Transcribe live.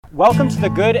Welcome to the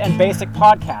Good and Basic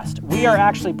Podcast. We are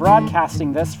actually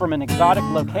broadcasting this from an exotic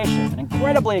location, an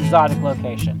incredibly exotic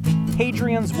location.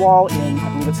 Hadrian's Wall in,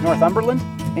 I believe it's Northumberland,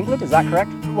 England, is that correct?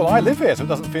 Well, I live here, so it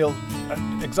doesn't feel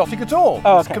exotic at all.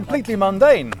 Oh, okay. It's completely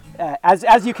mundane.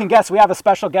 As you can guess, we have a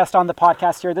special guest on the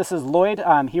podcast here. This is Lloyd.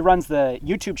 He runs the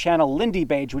YouTube channel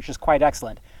Lindybeige, which is quite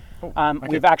excellent.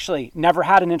 We've actually never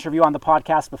had an interview on the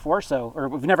podcast before, or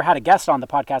we've never had a guest on the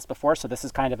podcast before, so this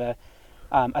is kind of a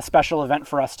special event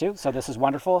for us too. So this is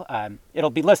wonderful. It'll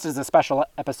be listed as a special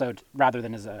episode rather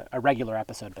than as a regular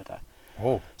episode.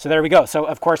 So there we go. So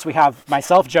of course we have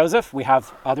myself, Joseph. We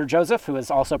have other Joseph, who is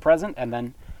also present, and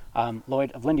then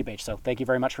Lloyd of Lindybeige. So thank you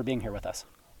very much for being here with us.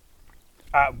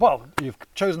 Well, you've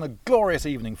chosen a glorious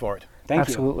evening for it. Thank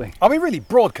you. Absolutely. Are we really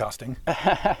broadcasting?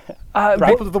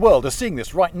 People of the world are seeing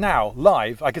this right now,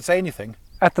 live. I could say anything.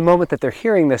 At the moment that they're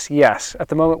hearing this, yes. At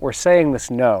the moment we're saying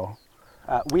this, no.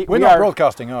 We're not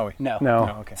broadcasting, are we? No.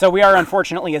 Okay. So we are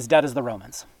unfortunately as dead as the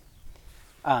Romans.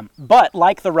 But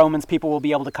like the Romans, people will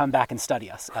be able to come back and study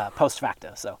us post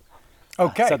facto. So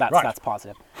that's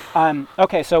positive.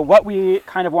 Okay, so what we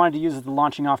kind of wanted to use as the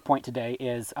launching off point today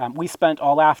is we spent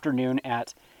all afternoon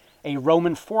at a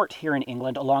Roman fort here in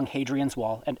England along Hadrian's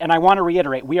Wall. And I want to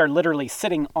reiterate, we are literally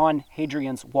sitting on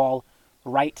Hadrian's Wall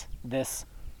right this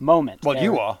moment. Well,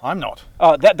 you are. I'm not.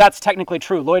 That's technically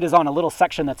true. Lloyd is on a little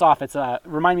section that's off. It's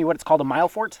remind me what it's called, a mile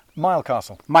fort? Mile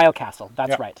Castle. Mile Castle,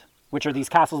 that's Yep. right. Which are these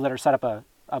castles that are set up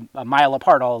a mile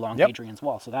apart all along Hadrian's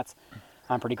Wall. So that's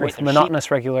pretty great. With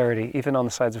monotonous regularity, even on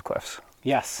the sides of cliffs.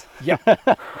 Yes. Yeah.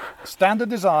 Standard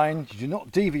design. You do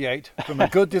not deviate from a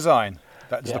good design.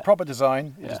 That is the proper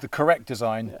design. It is the correct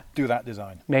design. Do that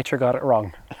design. Nature got it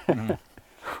wrong.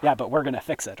 Yeah, but we're going to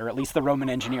fix it, or at least the Roman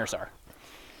engineers are.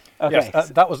 Okay. Yes,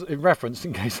 that was in reference,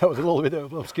 in case that was a little bit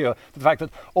obscure, to the fact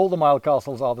that all the mile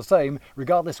castles are the same,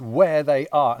 regardless where they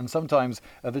are. And sometimes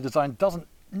the design doesn't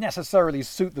necessarily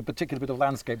suit the particular bit of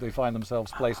landscape they find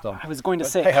themselves placed on. I was going to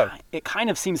say, it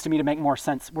kind of seems to me to make more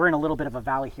sense. We're in a little bit of a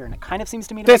valley here, and it kind of seems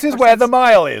to me to This make is more where sense. the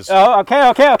mile is. Oh,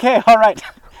 okay, all right.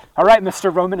 All right,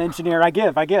 Mr. Roman engineer, I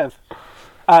give.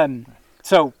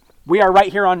 So we are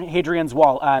right here on Hadrian's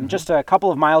Wall. Just a couple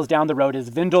of miles down the road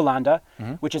is Vindolanda,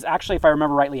 which is actually, if I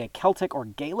remember rightly, a Celtic or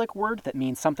Gaelic word that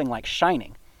means something like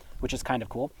shining, which is kind of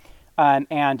cool.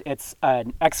 And it's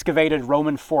an excavated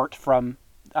Roman fort from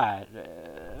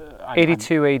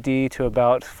 82 AD to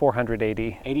about 400 AD.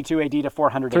 82 AD to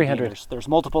 400 300. AD. There's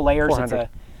multiple layers. 400.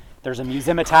 There's a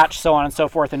museum attached, so on and so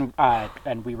forth.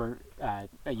 And we were,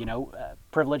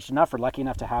 privileged enough or lucky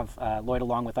enough to have Lloyd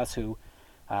along with us, who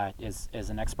is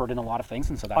an expert in a lot of things,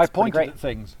 and so that's I pretty pointed great. at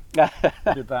things.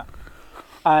 Did that.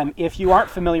 If you aren't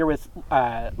familiar with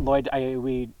Lloyd,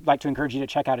 we'd like to encourage you to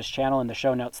check out his channel. In the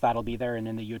show notes, that'll be there, and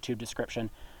in the YouTube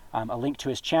description, a link to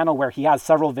his channel where he has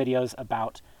several videos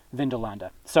about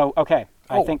Vindolanda. So, okay,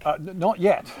 I think... not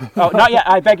yet. Oh, not yet.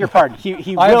 I beg your pardon.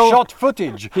 He I will... have shot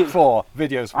footage for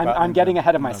videos. I'm getting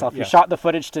ahead of myself. He shot the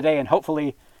footage today, and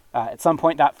hopefully at some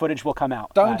point that footage will come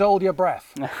out. Don't hold your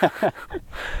breath.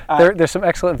 There's some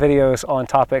excellent videos on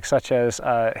topics such as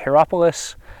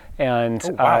Hierapolis and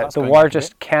the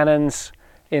largest cannons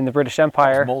in the British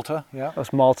Empire. Malta, yeah. That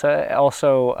was Malta.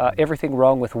 Also, everything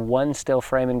wrong with one still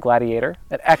frame in Gladiator.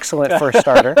 An excellent first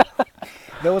starter.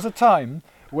 There was a time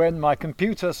when my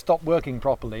computer stopped working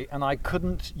properly and I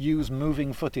couldn't use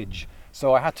moving footage.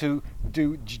 So I had to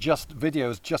do just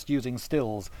videos just using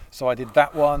stills. So I did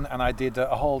that one, and I did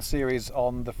a whole series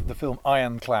on the film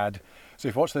Ironclad. So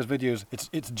if you watch those videos,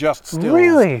 it's just stills.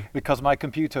 Really? Because my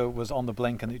computer was on the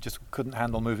blink and it just couldn't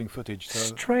handle moving footage. So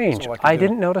strange. I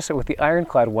didn't notice it with the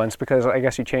Ironclad ones because I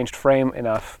guess you changed frame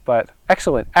enough. But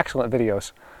excellent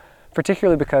videos.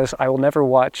 Particularly because I will never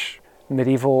watch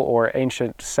medieval or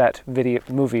ancient set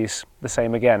movies the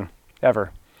same again,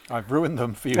 ever. I've ruined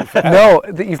them for you. No,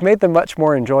 you've made them much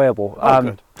more enjoyable.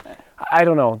 Good. I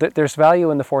don't know. There's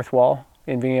value in the fourth wall,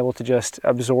 in being able to just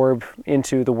absorb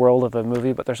into the world of a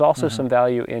movie, but there's also some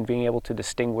value in being able to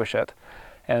distinguish it.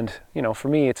 And, for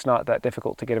me, it's not that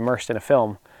difficult to get immersed in a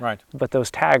film. Right. But those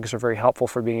tags are very helpful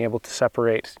for being able to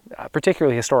separate,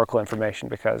 particularly historical information,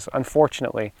 because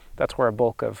unfortunately, that's where a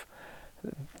bulk of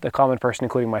the common person,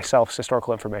 including myself's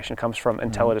historical information comes from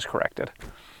until it is corrected.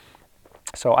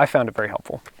 So I found it very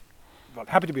helpful. Well,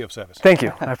 happy to be of service. Thank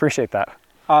you. I appreciate that.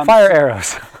 Fire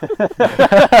arrows.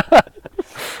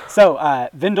 So,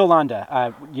 Vindolanda,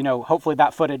 hopefully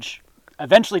that footage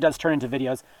eventually does turn into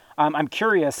videos. I'm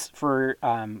curious for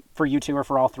you two, or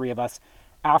for all three of us,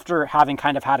 after having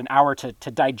kind of had an hour to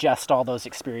digest all those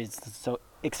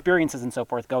experiences and so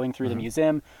forth, going through the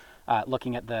museum,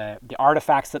 looking at the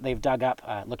artifacts that they've dug up,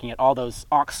 looking at all those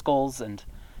ox skulls and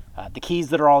the keys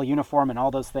that are all uniform and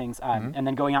all those things, and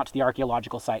then going out to the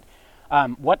archaeological site.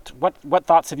 What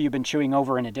thoughts have you been chewing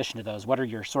over in addition to those? What are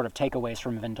your sort of takeaways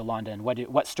from Vindolanda, and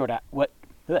what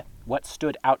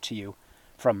stood out to you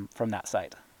from that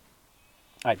site?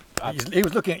 He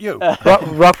was looking at you.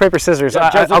 Rock, paper, scissors.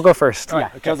 I'll go first. Yeah,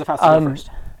 okay. Joseph has to go first.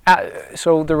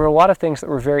 So there were a lot of things that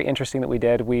were very interesting that we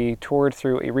did. We toured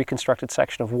through a reconstructed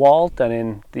section of wall done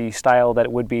in the style that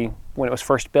it would be when it was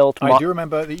first built. I do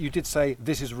remember that you did say,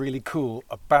 "This is really cool,"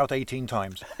 about 18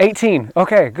 times. 18.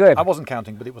 Okay, good. I wasn't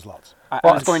counting, but it was lots. I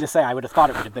was going to say I would have thought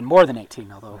it would have been more than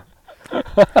 18, although.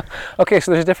 Okay,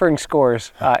 so there's differing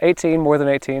scores. 18, more than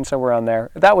 18, somewhere on there.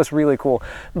 That was really cool.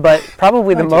 But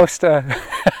probably the most...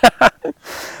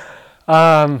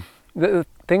 the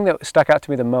thing that stuck out to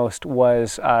me the most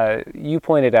was Lloyd, you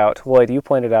pointed out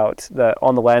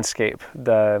on the landscape,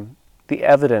 the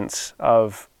evidence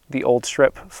of the old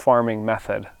strip farming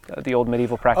method, the old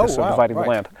medieval practice of dividing the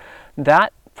land.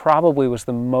 That probably was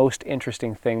the most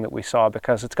interesting thing that we saw,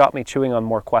 because it's got me chewing on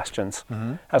more questions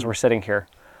as we're sitting here.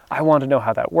 I want to know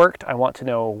how that worked. I want to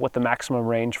know what the maximum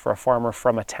range for a farmer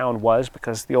from a town was,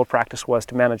 because the old practice was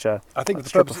to manage a I think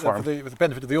strip of for farm. the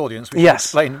benefit of the audience, we should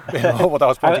explain what I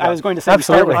was pointing out. I was going to say,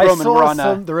 absolutely. I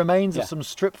saw the remains of some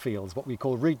strip fields, what we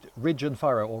call ridge and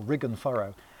furrow, or rig and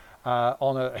furrow,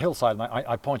 on a hillside, and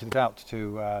I pointed it out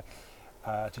to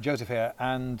Joseph here,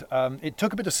 and it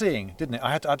took a bit of seeing, didn't it?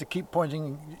 I had to keep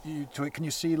pointing you to it. Can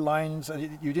you see lines?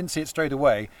 You didn't see it straight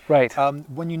away. Right.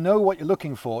 When you know what you're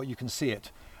looking for, you can see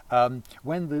it.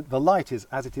 When the light is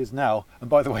as it is now, and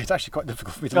by the way, it's actually quite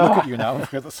difficult for me to look at you now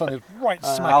because the sun is right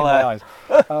smack in my eyes.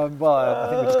 Well, I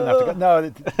think we're just going to have to go. No,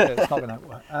 it's not going to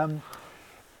work.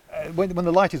 When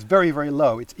the light is very, very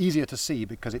low, it's easier to see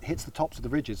because it hits the tops of the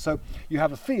ridges. So you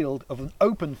have a field of an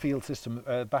open field system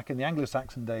back in the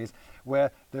Anglo-Saxon days,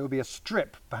 where there will be a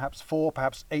strip, perhaps 4,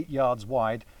 perhaps 8 yards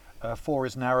wide. 4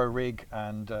 is narrow rig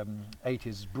and 8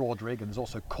 is broad rig, and there's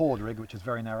also cord rig, which is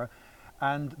very narrow.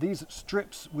 And these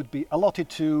strips would be allotted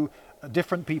to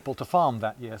different people to farm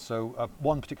that year. So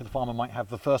one particular farmer might have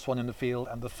the first one in the field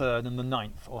and the third and the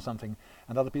 9th or something,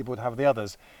 and other people would have the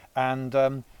others.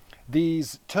 And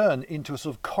these turn into a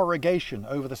sort of corrugation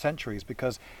over the centuries,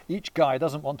 because each guy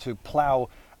doesn't want to plough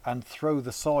and throw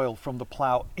the soil from the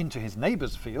plough into his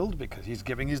neighbour's field, because he's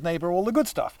giving his neighbour all the good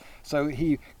stuff. So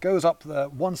he goes up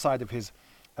one side of his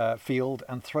field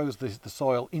and throws the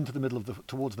soil into the middle of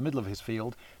towards the middle of his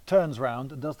field, turns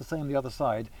round and does the same the other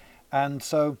side. And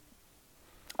so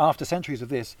after centuries of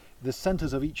this, the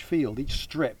centres of each field, each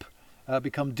strip,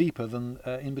 become deeper than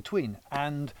in between.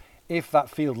 And if that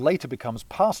field later becomes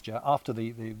pasture, after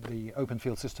the open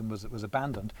field system was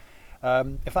abandoned,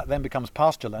 if that then becomes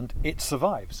pasture land, it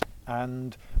survives.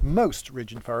 And most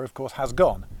ridge and furrow, of course, has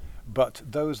gone, but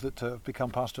those that have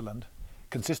become pasture land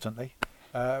consistently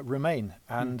remain.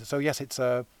 And so yes, it's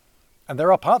and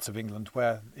there are parts of England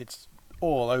where it's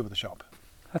all over the shop.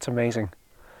 That's amazing.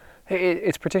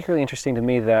 It's particularly interesting to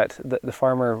me that the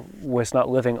farmer was not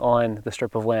living on the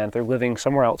strip of land. They're living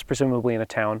somewhere else, presumably in a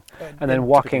town, and then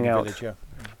walking out,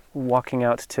 walking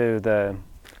out to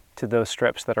those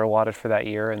strips that are allotted for that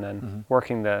year, and then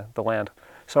working the land.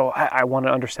 So I want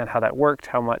to understand how that worked,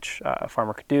 how much a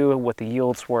farmer could do, what the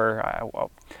yields were.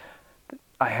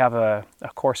 I have a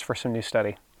course for some new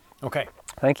study. Okay.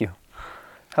 Thank you.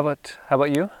 How about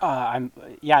you?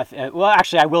 Well,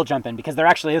 actually, I will jump in, because there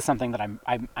actually is something that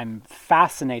I'm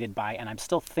fascinated by, and I'm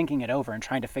still thinking it over and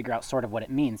trying to figure out sort of what it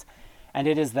means. And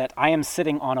it is that I am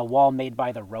sitting on a wall made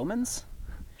by the Romans.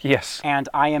 Yes. And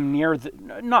I am near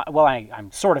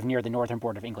I'm sort of near the northern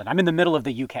border of England. I'm in the middle of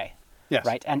the UK. Yes.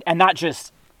 Right. And that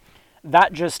just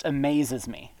amazes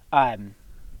me.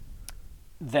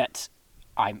 That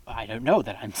I don't know,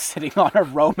 that I'm sitting on a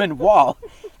Roman wall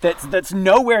that's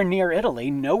nowhere near Italy,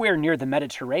 nowhere near the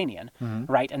Mediterranean,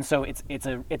 right? And so it's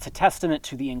a testament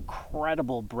to the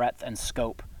incredible breadth and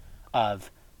scope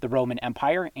of the Roman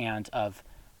Empire, and of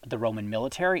the Roman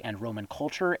military and Roman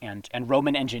culture and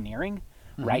Roman engineering,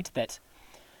 right? That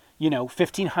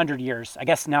 1,500 years, I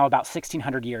guess now about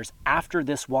 1,600 years after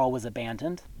this wall was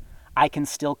abandoned, I can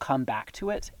still come back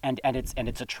to it, and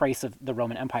it's a trace of the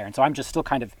Roman Empire. And so I'm just still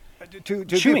kind of to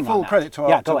give full credit to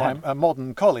our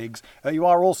modern colleagues, you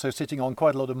are also sitting on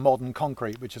quite a lot of modern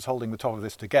concrete, which is holding the top of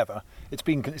this together. It's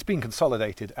been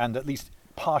consolidated and at least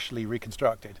partially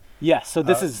reconstructed. Yes, so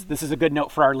this is a good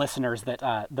note for our listeners,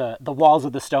 that the walls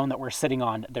of the stone that we're sitting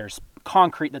on, there's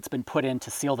concrete that's been put in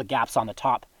to seal the gaps on the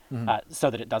top,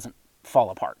 so that it doesn't fall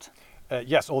apart.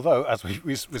 Yes, although, as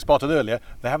we spotted earlier,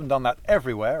 they haven't done that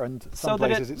everywhere, and some So that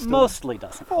places it it still mostly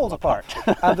doesn't falls apart.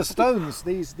 And the stones,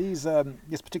 this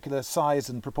particular size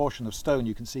and proportion of stone,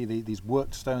 you can see these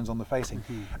worked stones on the facing.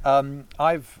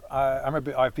 I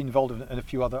remember I've been involved in a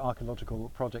few other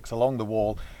archaeological projects along the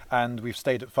wall, and we've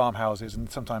stayed at farmhouses,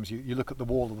 and sometimes you look at the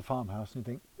wall of the farmhouse and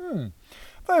you think,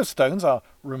 those stones are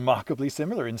remarkably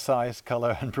similar in size,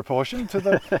 colour and proportion to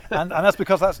the... and that's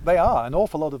because they are. An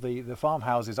awful lot of the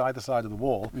farmhouses either side of the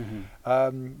wall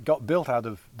got built out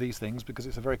of these things because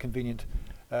it's a very convenient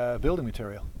building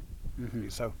material.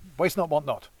 So waste not, want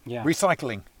not. Yeah.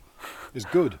 Recycling is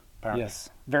good, apparently. Yes,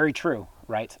 very true,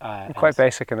 right? Quite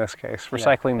basic in this case,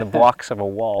 recycling the blocks of a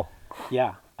wall.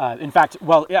 Yeah. In fact,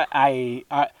 well, yeah,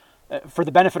 for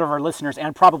the benefit of our listeners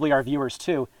and probably our viewers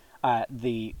too,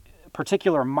 the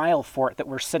particular mile fort that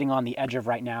we're sitting on the edge of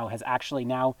right now has actually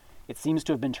now, it seems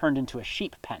to have been turned into a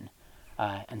sheep pen.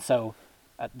 And so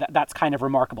that's kind of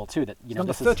remarkable too. That, you know,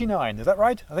 Number 39, is that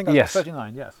right? I think that's Yes.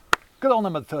 39, yes. Good old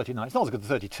number 39. It's not as good as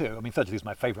 32. I mean, 32 is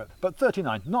my favourite, but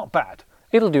 39, not bad.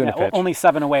 It'll do in Yeah, a pitch. only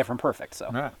 7 away from perfect. So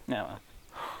Yeah. no.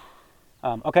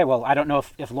 Okay, well, I don't know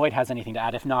if Lloyd has anything to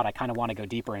add. If not, I kind of want to go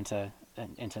deeper into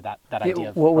that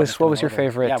idea. Of What was projects your coming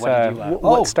over. favorite? Yeah, what did you,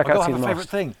 what stuck I out don't to you have the a most?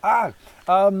 favourite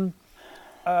thing.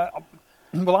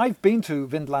 Well, I've been to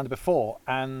Vinland before,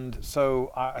 and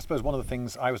so I suppose one of the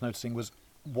things I was noticing was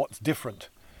what's different.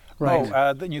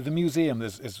 Right. The museum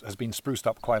has been spruced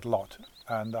up quite a lot,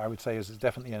 and I would say is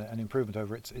definitely an improvement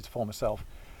over its former self.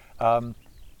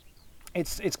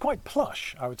 It's quite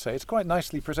plush, I would say. It's quite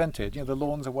nicely presented. You know, the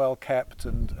lawns are well kept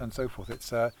and so forth.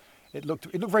 It looked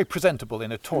very presentable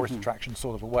in a tourist attraction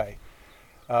sort of a way.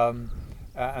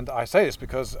 And I say this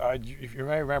because, if you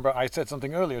may remember, I said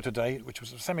something earlier today, which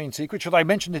was a semi-secret. Should I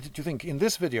mention it, do you think, in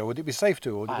this video? Would it be safe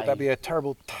to, or would that be a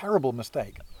terrible, terrible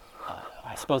mistake?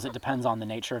 I suppose it depends on the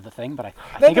nature of the thing, but I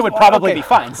think it would probably be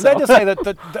fine. So. Let's just say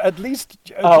that at least...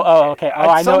 Okay. Oh, at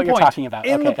I know some what you're point talking about.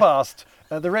 In the Okay. past,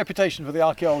 the reputation for the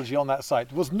archaeology on that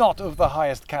site was not of the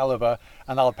highest caliber,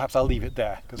 and perhaps I'll leave it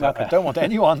there, because I don't want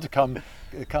anyone to come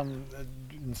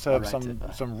and serve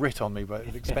some writ on me by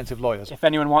expensive lawyers. If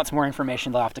anyone wants more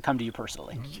information, they'll have to come to you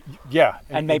personally. Yeah.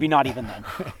 And maybe not even then.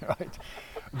 Right.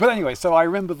 But anyway, so I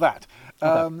remember that.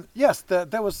 Okay. Yes,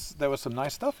 there was some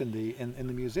nice stuff in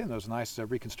the museum. There was a nice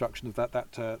reconstruction of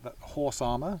that horse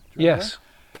armor. Do you remember Yes.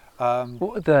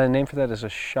 The name for that is a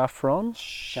chafron?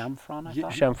 Chamfron, I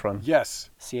thought? Chamfron. Yes.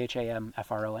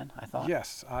 CHAMFRON, I thought.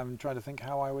 Yes, I'm trying to think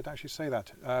how I would actually say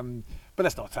that. But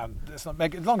let's not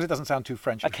make as long as it doesn't sound too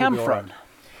French. A it should be all right. camphron.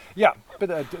 Yeah,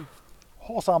 but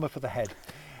horse armor for the head,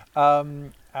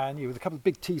 and with a couple of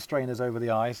big T strainers over the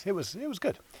eyes. It was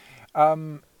good,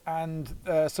 and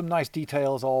some nice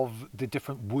details of the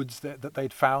different woods that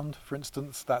they'd found. For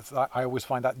instance, I always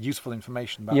find that useful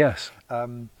information. About, Yes.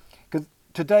 Because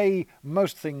today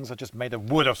most things are just made of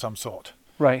wood of some sort.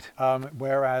 Right.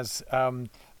 Whereas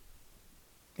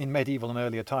in medieval and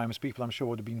earlier times, people, I'm sure,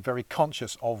 would have been very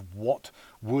conscious of what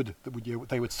wood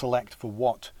they would select for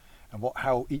what, and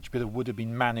how each bit of wood had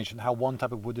been managed, and how one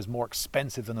type of wood is more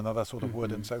expensive than another sort of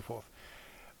wood, and so forth.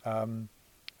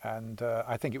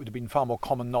 I think it would have been far more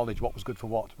common knowledge what was good for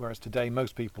what, whereas today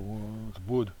most people, it's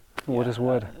wood. Wood is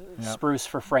wood. Spruce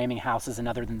for framing houses, and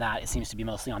other than that, it seems to be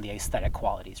mostly on the aesthetic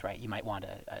qualities, right? You might want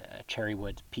a cherry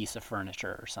wood piece of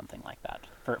furniture or something like that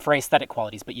for aesthetic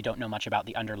qualities, but you don't know much about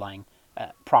the underlying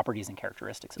properties and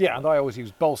characteristics. Of Yeah, and I always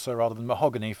use balsa rather than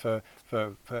mahogany for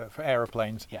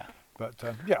aeroplanes. Yeah. But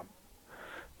yeah.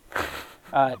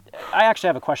 I actually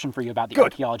have a question for you about the Good.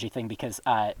 archaeology thing, because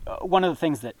one of the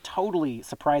things that totally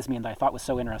surprised me and that I thought was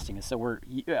so interesting is, so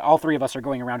all three of us are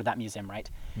going around to that museum, right?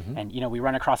 And we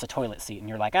run across a toilet seat, and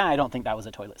you're like, I don't think that was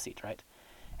a toilet seat, right?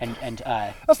 And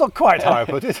That's not quite how I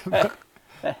put it.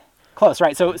 close,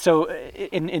 right? So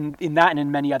in that and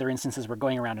in many other instances, we're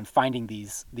going around and finding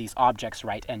these objects,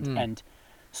 right? And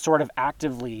sort of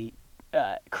actively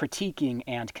critiquing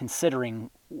and considering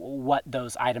what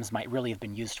those items might really have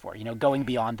been used for. Going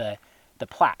beyond the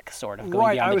plaque, sort of going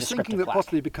Right, beyond I the was descriptive thinking that plaque.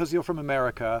 possibly because you're from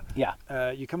America,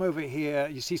 Yeah. you come over here,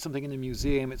 you see something in a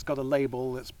museum, it's got a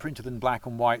label that's printed in black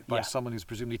and white by Yeah. someone who's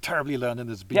presumably terribly learned and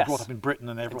has been Yes. brought up in Britain,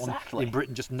 and everyone Exactly. in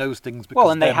Britain just knows things because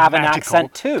Well, and they they're have an magical.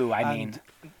 accent too. I mean,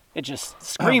 it just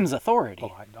screams authority.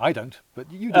 Well, I don't, but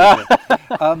you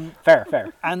do.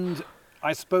 Fair. And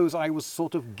I suppose I was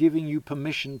sort of giving you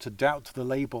permission to doubt the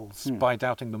labels by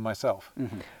doubting them myself.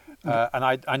 And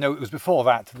I know it was before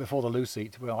the loo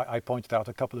seat, where I pointed out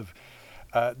a couple of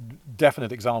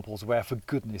definite examples where, for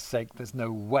goodness sake, there's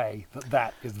no way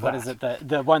that is that. What is it?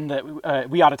 The one that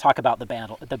we ought to talk about,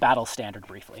 the battle standard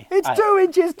briefly. It's 2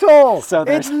 inches tall. So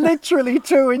it's literally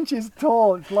 2 inches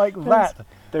tall. It's like that.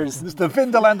 There's the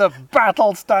Vindelander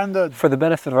battle standard. For the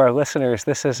benefit of our listeners,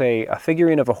 this is a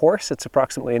figurine of a horse. It's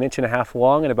approximately 1.5 inches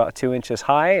long and about 2 inches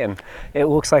high, and it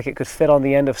looks like it could fit on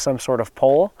the end of some sort of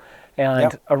pole.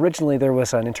 And originally there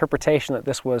was an interpretation that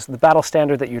this was the battle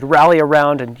standard that you'd rally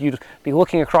around and you'd be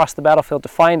looking across the battlefield to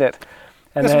find it.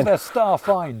 And this was their star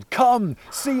find. Come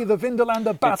see the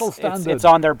Vindelander battle standard. It's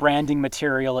on their branding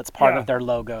material. It's part of their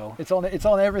logo. It's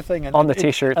on everything. And on the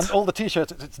T-shirts. And all the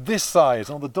T-shirts, it's this size.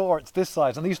 On the door, it's this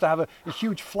size. And they used to have a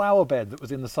huge flower bed that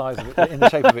was in the size of it, in the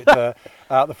shape of it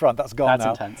out the front. That's gone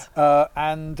now. That's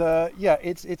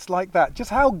intense. It's like that.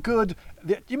 Just how good.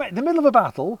 In the middle of a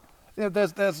battle,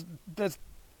 there's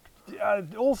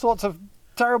all sorts of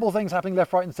terrible things happening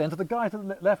left, right, and centre. The guy to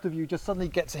the left of you just suddenly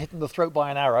gets hit in the throat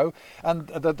by an arrow, and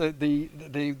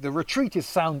the retreat is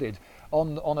sounded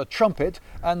on a trumpet,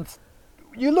 and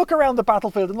you look around the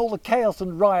battlefield and all the chaos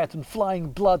and riot and flying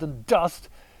blood and dust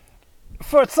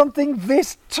for something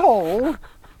this tall.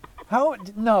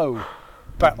 No.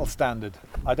 Battle standard.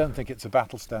 I don't think it's a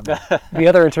battle standard. The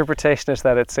other interpretation is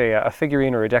that it's a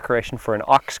figurine or a decoration for an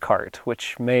ox cart,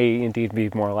 which may indeed be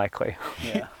more likely.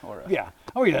 Yeah.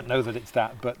 Oh, you don't know that it's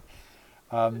that, but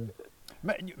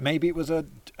maybe it was a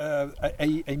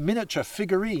miniature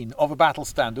figurine of a battle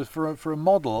standard for a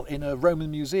model in a Roman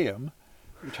museum,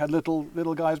 which had little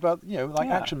guys about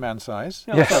Action Man size.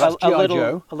 Yes. A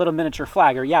little miniature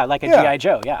flag, or like a GI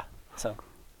Joe. Yeah. So.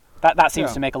 That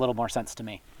seems to make a little more sense to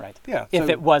me, right? Yeah. If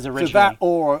it was originally. So that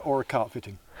or a cart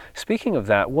fitting. Speaking of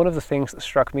that, one of the things that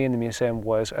struck me in the museum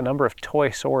was a number of toy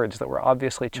swords that were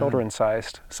obviously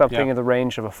children-sized, something in the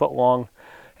range of 1 foot long,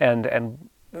 and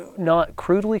not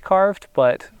crudely carved,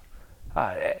 but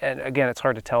and again, it's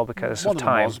hard to tell because of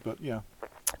time. Was, but yeah.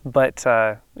 But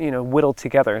whittled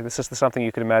together. This is something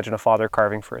you could imagine a father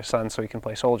carving for his son so he can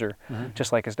play soldier,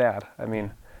 just like his dad. I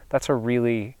mean, that's a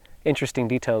really interesting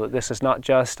detail, that this is not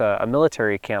just a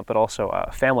military camp, but also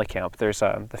a family camp. There's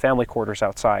the family quarters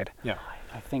outside. Yeah.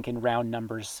 I think in round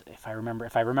numbers, if I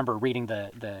remember reading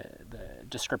the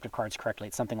descriptive cards correctly,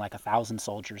 it's something like 1,000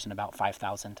 soldiers and about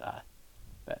 5,000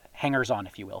 hangers-on,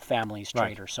 if you will, families,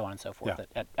 traders, so on and so forth,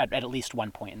 at least one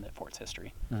point in the fort's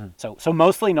history. So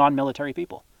mostly non-military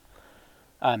people.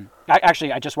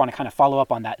 I just want to kind of follow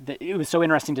up on that. It was so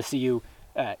interesting to see you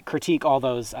critique all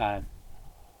those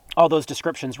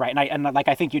descriptions, right? And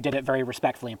I think you did it very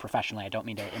respectfully and professionally. I don't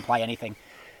mean to imply anything.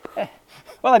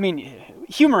 Well, I mean,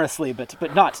 humorously,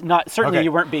 but not certainly. Okay.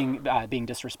 You weren't being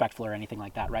disrespectful or anything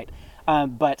like that, right?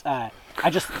 But I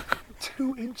just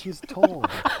 2 inches tall.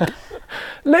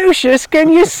 Lucius, can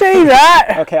you see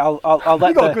that? Okay, I'll let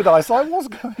you got good eyesight. What's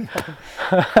going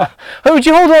on? Would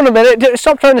you hold on a minute?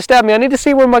 Stop trying to stab me. I need to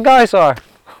see where my guys are.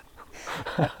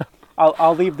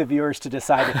 I'll leave the viewers to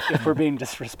decide if we're being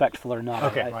disrespectful or not.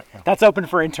 Okay, right. That's open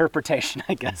for interpretation,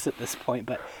 I guess, at this point.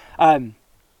 But I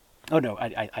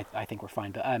think we're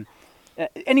fine. But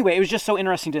anyway, it was just so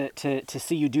interesting to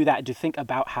see you do that and to think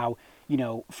about how,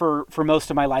 for most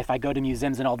of my life I go to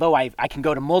museums, and although I can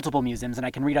go to multiple museums and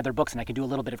I can read other books and I can do a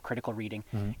little bit of critical reading,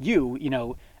 you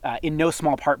in no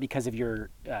small part because of your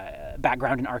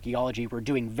background in archaeology, were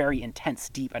doing very intense,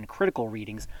 deep, and critical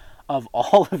readings of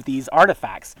all of these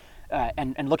artifacts,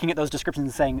 and looking at those descriptions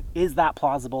and saying, is that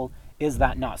plausible? Is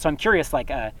that not? So I'm curious,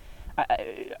 I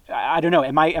don't know.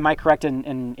 Am I correct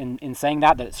in saying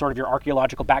that sort of your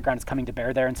archaeological background is coming to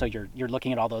bear there, and so you're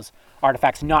looking at all those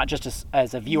artifacts not just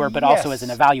as a viewer, but also as an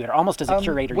evaluator, almost as a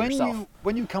curator yourself.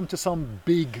 When you come to some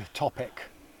big topic,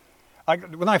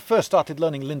 when I first started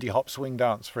learning Lindy Hop swing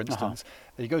dance, for instance,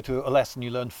 you go to a lesson, you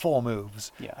learn 4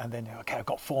 moves, and then I've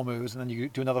got 4 moves, and then you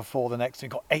do another 4 the next, and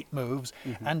you've got 8 moves,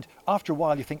 and after a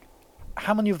while you think,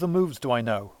 how many of the moves do I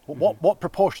know? What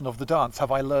proportion of the dance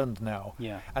have I learned now?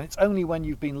 Yeah. And it's only when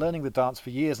you've been learning the dance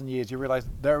for years and years you realize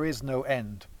there is no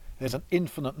end. There's an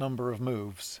infinite number of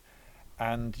moves,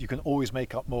 and you can always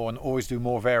make up more and always do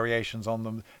more variations on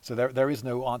them. So there is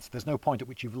no answer. There's no point at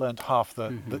which you've learned half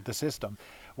the system.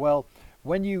 Well,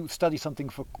 when you study something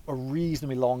for a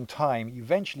reasonably long time,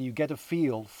 eventually you get a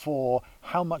feel for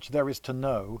how much there is to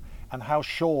know and how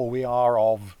sure we are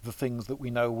of the things that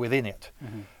we know within it.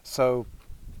 So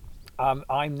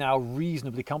I'm now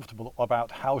reasonably comfortable about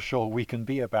how sure we can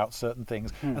be about certain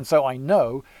things. And so I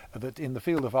know that in the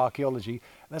field of archaeology,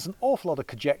 there's an awful lot of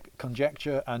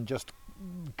conjecture and just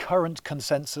current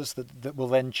consensus that will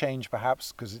then change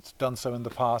perhaps because it's done so in the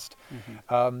past.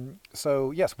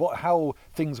 So yes, how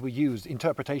things were used,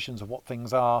 interpretations of what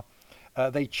things are,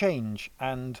 they change,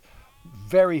 and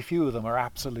very few of them are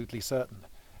absolutely certain.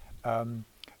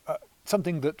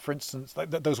 Something that, for instance, like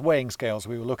those weighing scales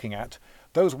we were looking at,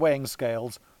 those weighing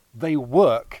scales, they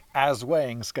work as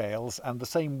weighing scales, and the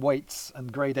same weights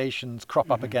and gradations crop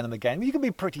up again and again. You can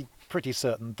be pretty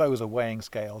certain those are weighing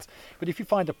scales. But if you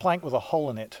find a plank with a hole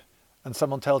in it, and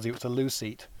someone tells you it's a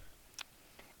lucite,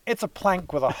 it's a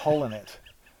plank with a hole in it.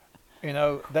 You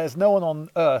know, there's no one on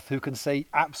earth who can say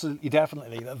absolutely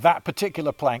definitely that that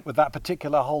particular plank with that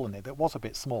particular hole in it, it was a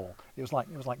bit small. It was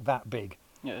like that big.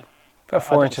 Yeah. About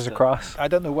 4 inches across. I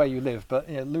don't know where you live, but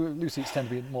you know, lucites tend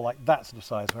to be more like that sort of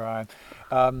size where I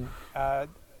am.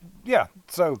 Yeah.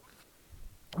 So,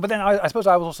 but then I suppose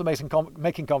I was also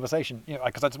making conversation. You know,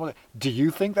 because I just wanted. Do you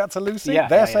think that's a lucite? Yeah,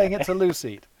 They're saying it's a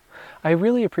lucite. I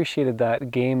really appreciated that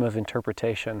game of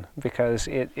interpretation because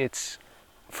it's,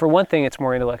 for one thing, it's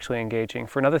more intellectually engaging.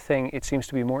 For another thing, it seems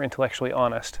to be more intellectually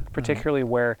honest, particularly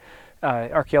where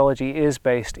archaeology is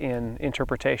based in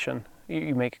interpretation.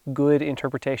 You make good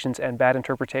interpretations and bad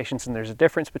interpretations, and there's a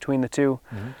difference between the two.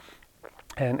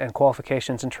 And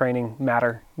qualifications and training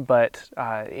matter, but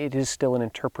it is still an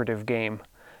interpretive game.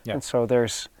 Yeah. And so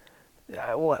there's,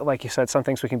 like you said, some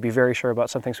things we can be very sure about,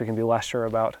 some things we can be less sure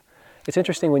about. It's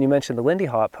interesting when you mentioned the Lindy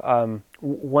hop.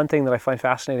 One thing that I find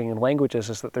fascinating in languages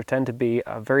is that there tend to be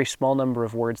a very small number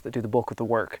of words that do the bulk of the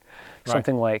work. Right.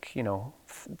 Something like,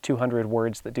 200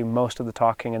 words that do most of the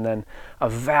talking, and then a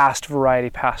vast variety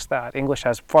past that. English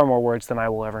has far more words than I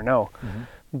will ever know.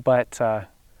 But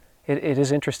it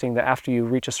is interesting that after you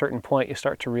reach a certain point, you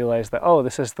start to realize that, oh,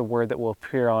 this is the word that will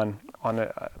appear on an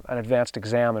advanced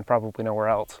exam and probably nowhere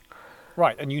else.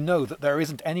 Right, and you know that there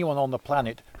isn't anyone on the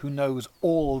planet who knows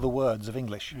all the words of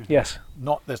English. Yes.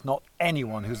 There's not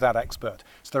anyone who's that expert.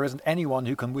 So there isn't anyone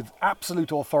who can, with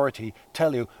absolute authority,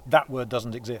 tell you that word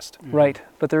doesn't exist. Right,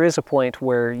 but there is a point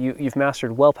where you've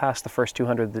mastered well past the first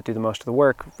 200 that do the most of the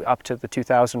work, up to the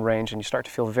 2,000 range, and you start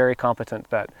to feel very competent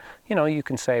that, you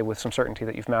can say with some certainty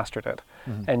that you've mastered it.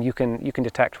 And you can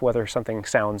detect whether something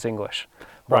sounds English,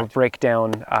 or break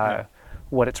down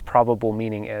what its probable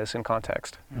meaning is in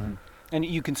context. And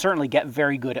you can certainly get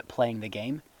very good at playing the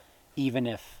game, even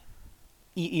if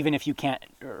you can't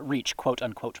reach quote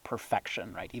unquote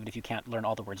perfection, right? Even if you can't learn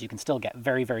all the words, you can still get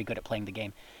very, very good at playing the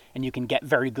game, and you can get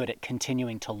very good at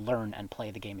continuing to learn and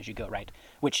play the game as you go, right?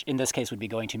 Which in this case would be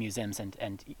going to museums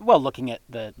and looking at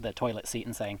the toilet seat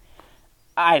and saying,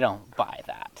 I don't buy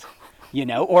that. We're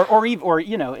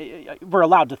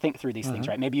allowed to think through these things,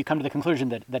 right? Maybe you come to the conclusion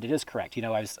that it is correct. I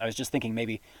was just thinking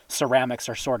maybe ceramics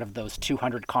are sort of those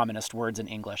 200 commonest words in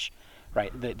English, right?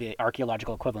 The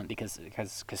archaeological equivalent, because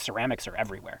ceramics are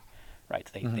everywhere, right?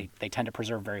 They tend to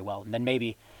preserve very well. And then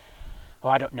maybe,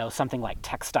 I don't know, something like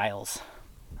textiles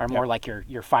are more like your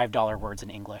 $5 words in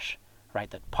English, right?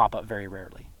 That pop up very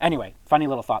rarely. Anyway, funny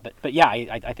little thought, but yeah,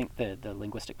 I think the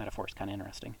linguistic metaphor is kind of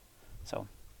interesting. So.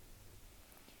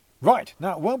 Right,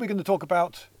 now, weren't we going to talk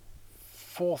about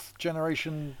fourth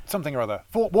generation something or other?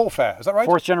 Warfare, is that right?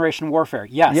 Fourth generation warfare,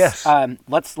 yes. Yes.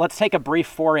 Let's take a brief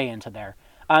foray into there.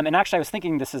 And actually, I was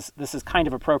thinking this is kind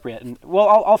of appropriate. And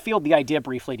I'll field the idea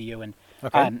briefly to you, and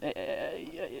and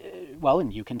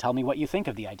you can tell me what you think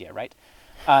of the idea, right?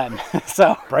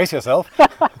 So brace yourself.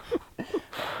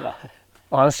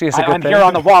 Honesty is a good I'm thing. here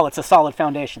on the wall. It's a solid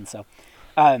foundation. So.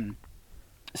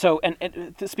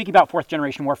 Speaking about fourth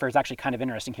generation warfare is actually kind of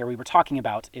interesting here. We were talking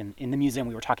about in the museum,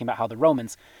 we were talking about how the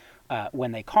Romans,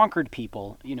 when they conquered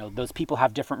people, those people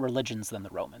have different religions than the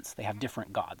Romans. They have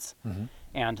different gods.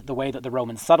 And the way that the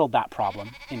Romans settled that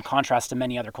problem, in contrast to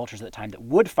many other cultures at the time that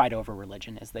would fight over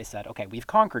religion, is they said, okay, we've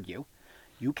conquered you.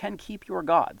 You can keep your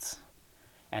gods.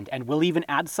 And we'll even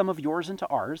add some of yours into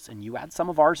ours, and you add some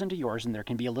of ours into yours, and there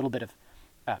can be a little bit of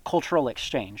cultural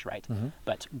exchange, right?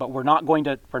 But we're not going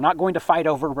to fight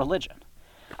over religion.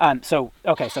 So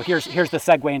here's the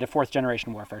segue into fourth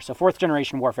generation warfare. So fourth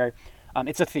generation warfare,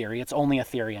 it's a theory. It's only a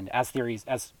theory, and as theories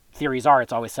are,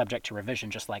 it's always subject to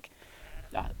revision, just like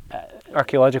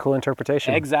archaeological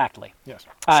interpretation. Exactly. Yes.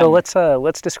 So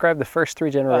let's describe the first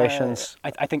three generations.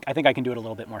 I think I can do it a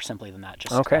little bit more simply than that.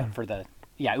 Just okay.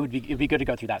 It'd be good to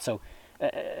go through that. So.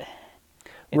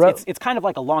 It's kind of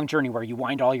like a long journey where you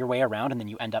wind all your way around and then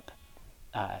you end up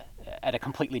at a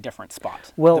completely different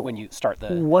spot when you start the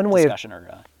discussion.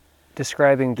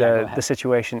 Describing the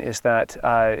situation is that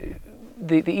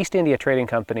the East India Trading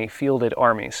Company fielded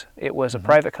armies. It was a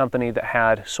private company that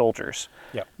had soldiers.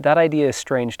 Yep. That idea is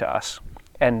strange to us.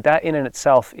 And that in and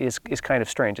itself is kind of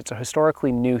strange. It's a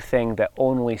historically new thing that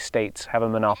only states have a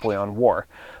monopoly on war,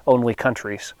 only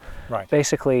countries. Right.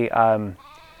 Basically,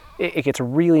 it gets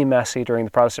really messy during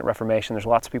the Protestant Reformation. There's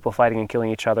lots of people fighting and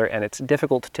killing each other, and it's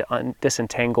difficult to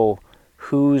disentangle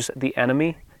who's the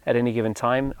enemy at any given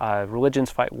time.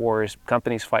 Religions fight wars,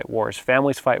 companies fight wars,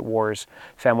 families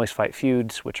fight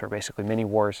feuds, which are basically mini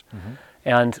wars.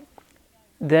 And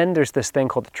then there's this thing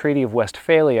called the Treaty of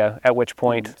Westphalia, at which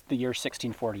point... The year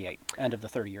 1648, end of the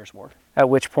 30 Years' War. At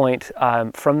which point,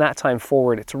 from that time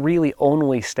forward, it's really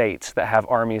only states that have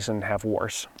armies and have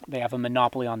wars. They have a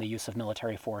monopoly on the use of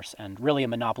military force and really a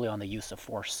monopoly on the use of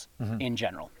force in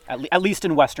general, at least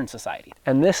in Western society.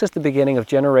 And this is the beginning of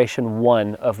generation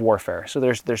 1 of warfare. So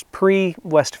there's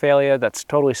pre-Westphalia, that's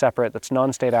totally separate, that's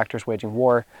non-state actors waging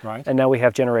war. Right. And now we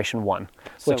have generation 1,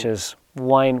 which is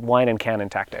wine and cannon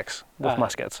tactics with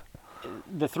muskets.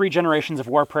 The 3 generations of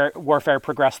warfare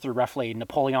progressed through roughly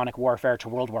Napoleonic warfare to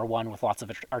World War I with lots of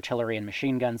artillery and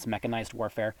machine guns, mechanized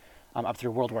warfare, up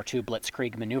through World War II,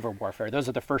 blitzkrieg, maneuver warfare. Those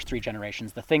are the first 3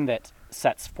 generations. The thing that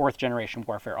sets 4th generation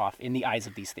warfare off in the eyes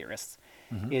of these theorists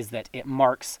is that it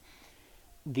marks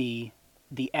the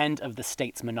end of the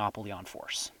state's monopoly on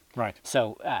force. Right.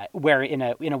 So where in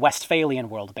a Westphalian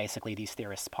world, basically, these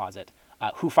theorists posit,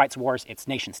 who fights wars? It's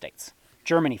nation states.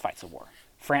 Germany fights a war.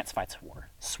 France fights a war.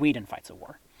 Sweden fights a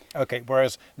war. Okay,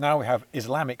 whereas now we have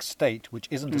Islamic State, which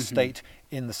isn't a state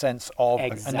in the sense of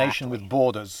a nation with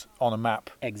borders on a map.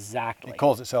 Exactly. It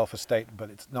calls itself a state, but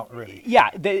it's not really.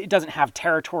 Yeah, it doesn't have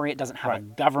territory. It doesn't have a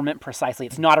government precisely.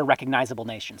 It's not a recognizable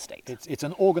nation state. It's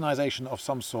an organization of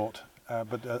some sort,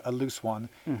 but a loose one.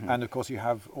 And of course you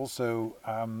have also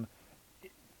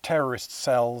terrorist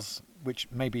cells, which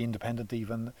may be independent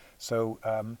even. So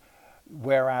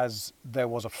whereas there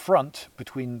was a front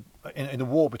between, in a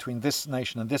war between this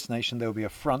nation and this nation, there would be a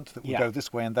front that would go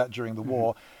this way and that during the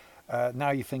war.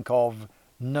 Now you think of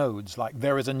nodes, like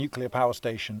there is a nuclear power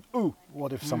station. Ooh,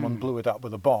 what if someone blew it up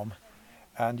with a bomb?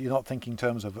 And you're not thinking in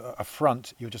terms of a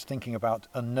front, you're just thinking about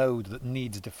a node that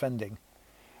needs defending.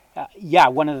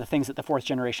 One of the things that the 4th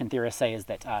generation theorists say is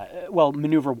that,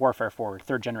 maneuver warfare forward,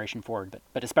 3rd generation forward,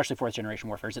 but especially 4th generation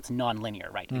warfare, is it's non-linear,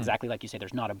 right? Exactly like you say,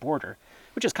 there's not a border,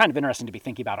 which is kind of interesting to be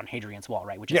thinking about on Hadrian's Wall,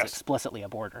 right? Which is explicitly a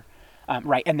border,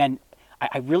 right? And then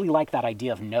I really like that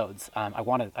idea of nodes. I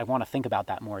want to think about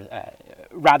that more,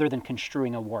 rather than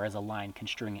construing a war as a line,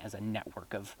 construing it as a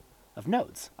network of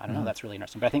nodes. I don't know. That's really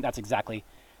interesting, but I think that's exactly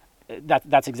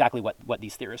what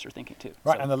these theorists are thinking too.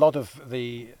 Right, So, and a lot of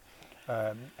the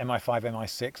MI5,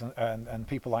 MI6 and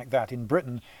people like that in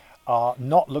Britain are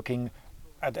not looking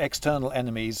at external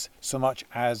enemies so much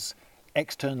as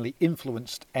externally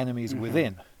influenced enemies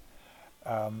within.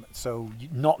 So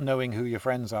not knowing who your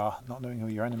friends are, not knowing who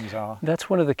your enemies are. That's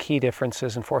one of the key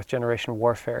differences in 4th generation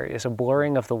warfare, is a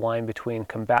blurring of the line between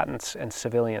combatants and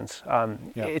civilians.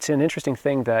 It's an interesting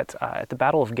thing that at the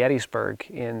Battle of Gettysburg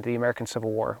in the American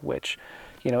Civil War, which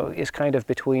is kind of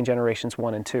between generations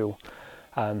 1 and 2,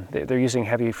 they're using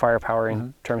heavy firepower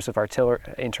in terms of artillery,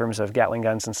 in terms of Gatling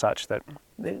guns and such, that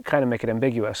kind of make it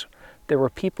ambiguous. There were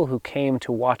people who came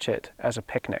to watch it as a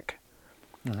picnic.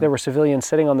 There were civilians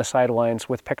sitting on the sidelines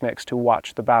with picnics to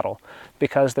watch the battle,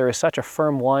 because there is such a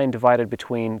firm line divided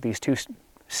between these 2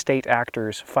 state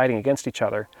actors fighting against each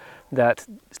other that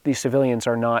these civilians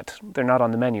they're not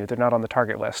on the menu, they're not on the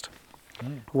target list.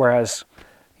 Whereas,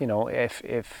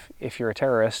 if you're a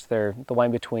terrorist, the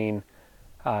line between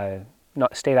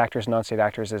state actors and non-state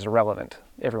actors is irrelevant.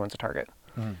 Everyone's a target.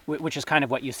 Which is kind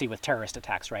of what you see with terrorist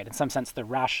attacks, right? In some sense, the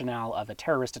rationale of a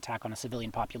terrorist attack on a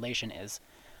civilian population is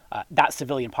that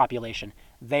civilian population,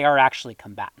 they are actually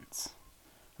combatants,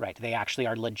 right? They actually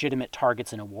are legitimate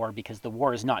targets in a war, because the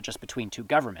war is not just between 2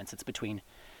 governments. It's between,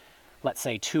 let's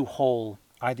say, 2 whole...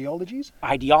 Ideologies,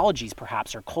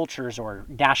 perhaps, or cultures, or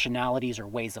nationalities, or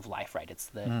ways of life, right?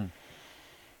 It's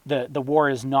the war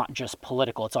is not just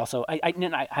political. It's also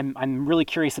I'm really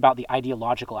curious about the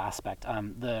ideological aspect.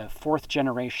 The 4th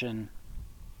generation.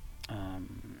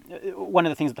 One of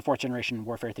the things that the 4th generation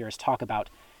warfare theorists talk about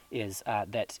is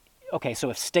that, okay, so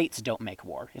if states don't make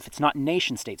war, if it's not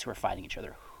nation states who are fighting each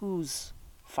other, who's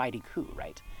fighting who,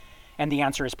 right? And the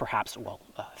answer is perhaps,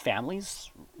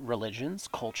 families, religions,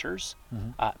 cultures,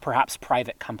 perhaps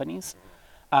private companies.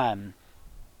 And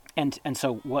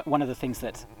so one of the things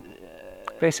that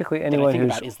basically anyone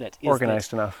who's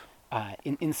organized enough.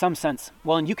 In some sense,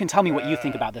 and you can tell me what you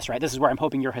think about this, right? This is where I'm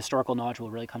hoping your historical knowledge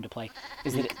will really come to play,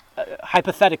 is that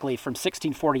hypothetically from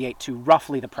 1648 to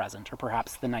roughly the present, or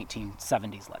perhaps the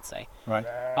 1970s, let's say, right?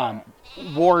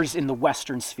 Wars in the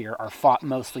Western sphere are fought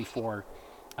mostly for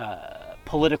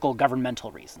political,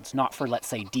 governmental reasons, not for, let's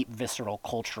say, deep, visceral,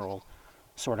 cultural,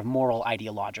 sort of moral,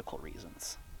 ideological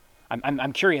reasons.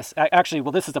 I'm curious.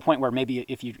 Actually, this is the point where maybe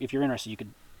if you're interested, you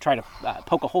could try to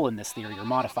poke a hole in this theory or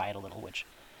modify it a little, which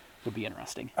would be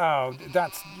interesting. Oh,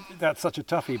 that's such a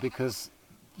toughie, because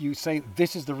you say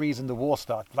this is the reason the war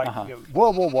started. Like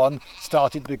World War One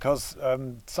started because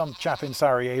some chap in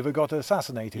Sarajevo got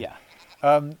assassinated. Yeah.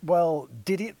 Well,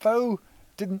 did it though?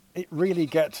 Didn't it really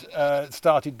get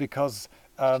started because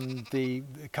the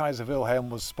Kaiser Wilhelm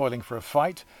was spoiling for a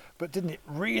fight? But didn't it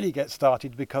really get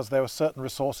started because there were certain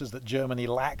resources that Germany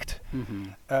lacked?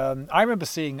 I remember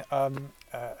seeing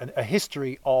a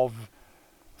history of,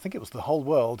 I think it was the whole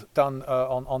world, done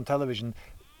on television,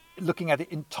 looking at it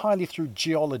entirely through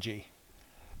geology.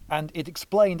 And it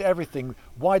explained everything.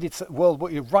 Why did World War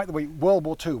II?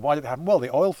 Why did it happen? Well,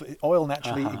 the oil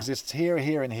naturally exists here,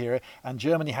 here, and here, and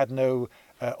Germany had no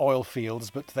oil fields,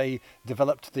 but they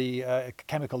developed the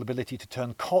chemical ability to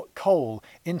turn coal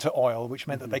into oil, which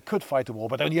meant that they could fight a war,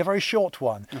 but only a very short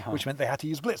one, which meant they had to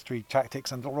use blitzkrieg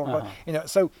tactics and blah, blah, blah. You know,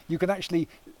 so you can actually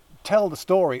tell the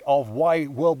story of why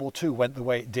World War II went the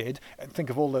way it did, and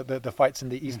think of all the fights in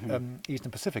the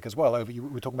Eastern Pacific as well. We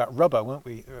were talking about rubber, weren't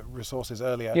we? Resources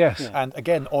earlier. Yes. And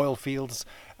again, oil fields.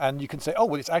 And you can say, oh,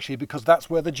 well, it's actually because that's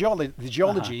where the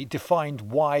geology defined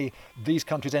why these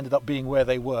countries ended up being where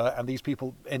they were, and these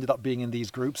people ended up being in these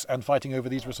groups and fighting over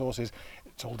these resources.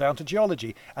 It's all down to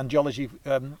geology, and geology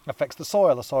affects the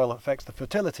soil affects the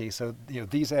fertility. So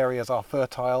these areas are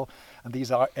fertile, and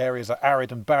these areas are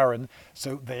arid and barren.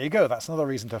 So there you go. That's another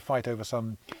reason to fight over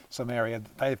some area.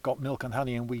 They've got milk and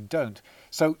honey and we don't.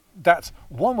 So that's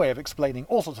one way of explaining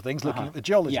all sorts of things, looking at the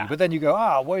geology. Yeah. But then you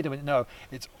go, wait a minute, no,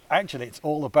 it's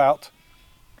all about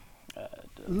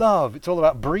love. It's all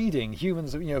about breeding.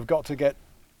 Humans, have got to get.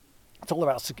 It's all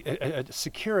about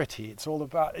security. It's all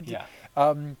about it's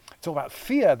all about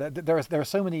fear. There are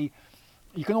so many.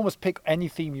 You can almost pick any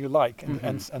theme you like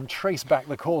and trace back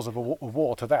the cause of a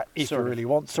war to that if you really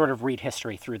want to. Sort of read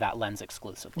history through that lens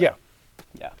exclusively. Yeah.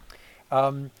 Yeah.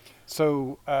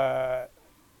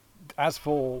 As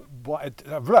for what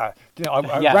I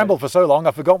rambled for so long,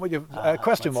 I forgot what your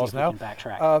question was now.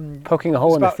 Poking a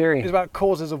hole in the theory. It was about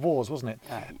causes of wars, wasn't it?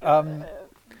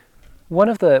 One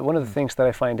of the things that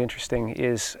I find interesting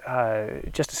is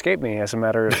just escaped me as a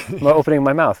matter of opening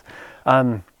my mouth.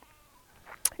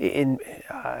 It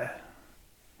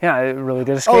really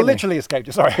did escape me. Oh, literally escaped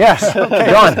you. Sorry. Yes,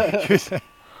 gone.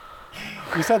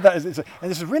 You said that,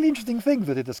 and it's a really interesting thing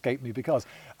that it escaped me because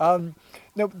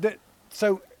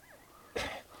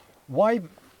why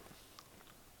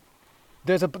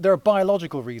there are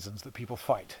biological reasons that people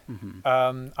fight.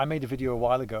 I made a video a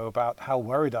while ago about how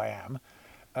worried I am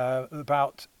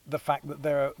about the fact that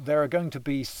there are going to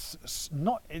be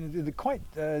not in the quite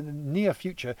near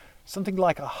future something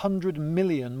like 100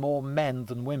 million more men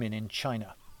than women in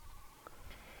China.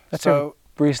 That's a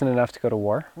reason enough to go to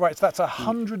war. Right, so that's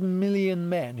 100 million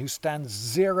men who stand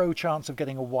zero chance of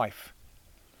getting a wife.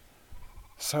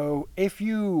 So if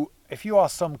you are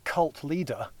some cult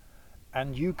leader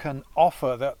and you can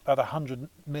offer that 100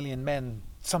 million men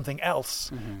something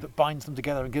else that binds them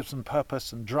together and gives them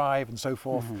purpose and drive and so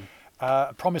forth,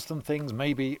 promise them things,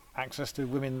 maybe access to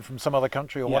women from some other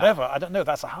country or whatever, I don't know,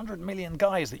 that's 100 million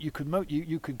guys that you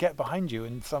could get behind you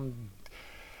in some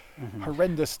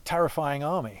horrendous, terrifying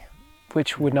army.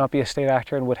 Which would not be a state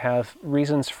actor and would have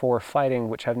reasons for fighting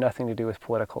which have nothing to do with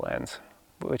political ends,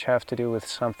 which have to do with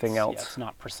something else. Yeah, it's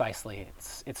not precisely.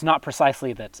 It's not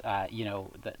precisely that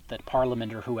that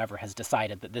Parliament or whoever has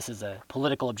decided that this is a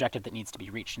political objective that needs to be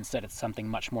reached. Instead, it's something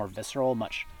much more visceral,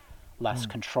 much less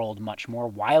controlled, much more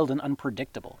wild and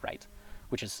unpredictable, right?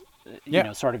 Which is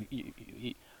sort of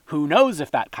who knows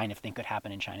if that kind of thing could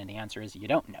happen in China? And the answer is you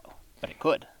don't know. But it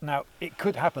could. Now, it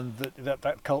could happen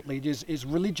that cult leader is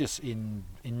religious in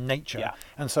nature.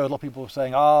 And so a lot of people are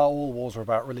saying, all wars are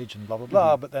about religion, blah, blah,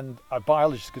 blah. But then a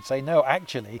biologist could say, no,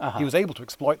 actually, he was able to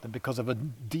exploit them because of a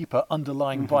deeper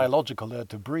underlying biological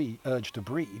urge to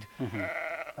breed,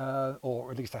 or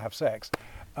at least to have sex.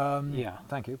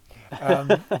 Thank you.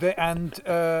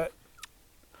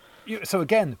 So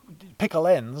again, pick a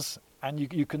lens, and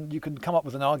you can come up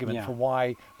with an argument for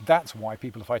why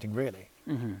people are fighting, really.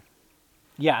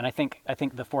 Yeah, and I think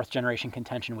the fourth generation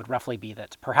contention would roughly be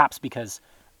that perhaps because,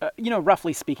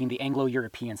 roughly speaking, the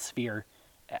Anglo-European sphere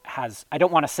has, I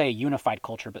don't want to say a unified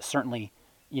culture, but certainly,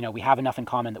 we have enough in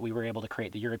common that we were able to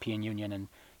create the European Union and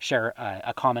share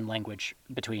a common language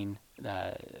between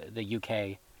the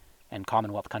UK and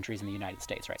Commonwealth countries in the United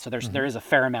States, right? So there is a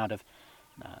fair amount of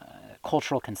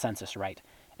cultural consensus, right?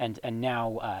 And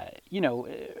now,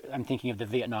 I'm thinking of the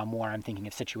Vietnam War. I'm thinking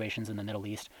of situations in the Middle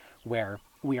East where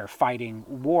we are fighting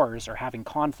wars or having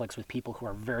conflicts with people who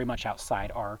are very much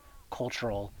outside our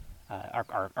cultural,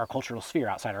 our cultural sphere,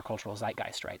 outside our cultural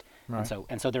zeitgeist, right?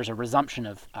 And so there's a resumption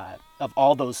of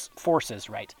all those forces,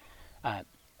 right?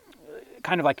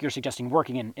 kind of like you're suggesting,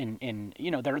 working in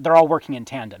they're all working in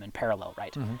tandem, in parallel,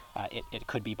 right? It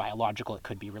could be biological, it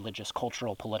could be religious,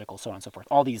 cultural, political, so on and so forth.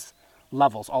 All these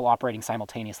levels all operating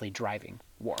simultaneously, driving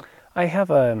war. I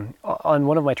have on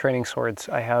one of my training swords,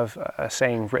 I have a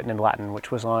saying written in Latin,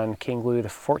 which was on King Louis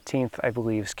XIV, I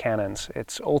believe's canons.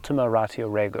 It's ultima ratio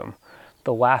regum,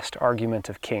 the last argument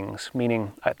of kings,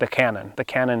 meaning the canon. The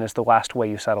canon is the last way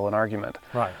you settle an argument.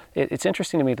 Right. It's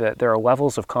interesting to me that there are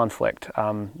levels of conflict.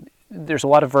 There's a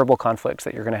lot of verbal conflicts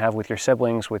that you're going to have with your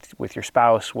siblings, with your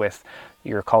spouse, with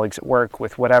your colleagues at work,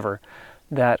 with whatever,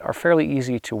 that are fairly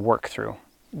easy to work through,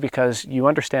 because you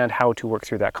understand how to work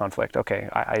through that conflict. Okay,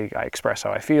 I express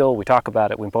how I feel, we talk about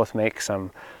it, we both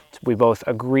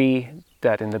agree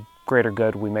that in the greater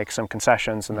good we make some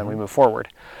concessions, and then we move forward.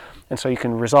 And so you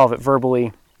can resolve it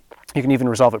verbally, you can even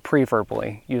resolve it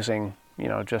pre-verbally using,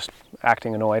 just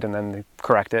acting annoyed and then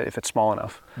correct it if it's small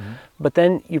enough. But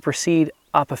then you proceed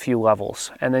up a few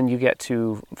levels, and then you get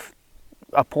to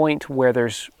a point where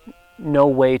there's no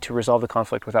way to resolve the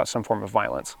conflict without some form of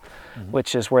violence,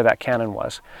 which is where that canon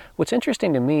was. What's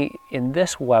interesting to me in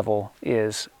this level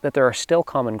is that there are still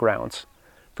common grounds,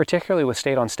 particularly with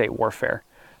state-on-state warfare.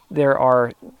 There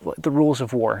are the rules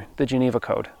of war, the Geneva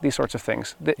Code, these sorts of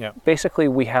things. Basically,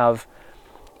 we have,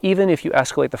 even if you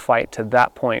escalate the fight to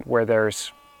that point where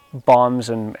there's bombs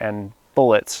and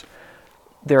bullets,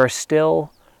 there are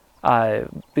still,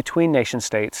 between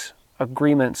nation-states,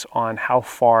 agreements on how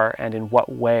far and in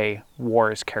what way war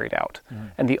is carried out.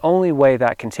 And the only way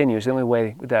that continues, the only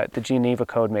way that the Geneva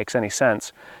Code makes any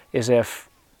sense is if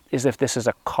this is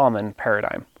a common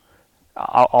paradigm.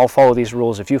 I'll follow these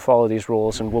rules if you follow these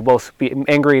rules, and we'll both be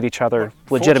angry at each other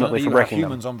legitimately for breaking them. You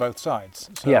have humans on both sides.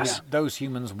 So yes. Those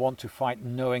humans want to fight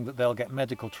knowing that they'll get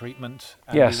medical treatment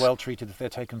and be well treated if they're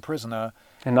taken prisoner.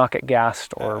 And not get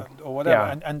gassed or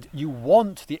whatever. Yeah. And you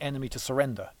want the enemy to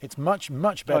surrender. It's much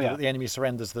better that the enemy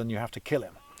surrenders than you have to kill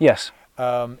him. Yes.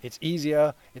 It's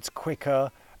easier, it's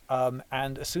quicker,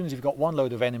 and as soon as you've got one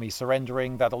load of enemies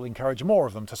surrendering, that'll encourage more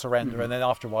of them to surrender, and then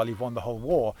after a while you've won the whole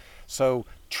war. So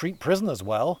treat prisoners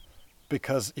well,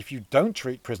 because if you don't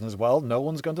treat prisoners well, no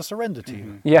one's going to surrender to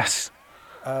you. Yes.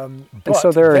 But and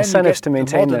so there are then incentives to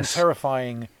maintain the modern, this.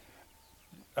 Terrifying.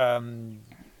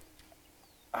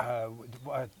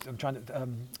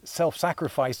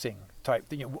 Self-sacrificing type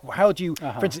thing. How do you,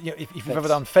 for instance, if you've ever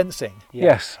done fencing,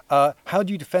 Yes. how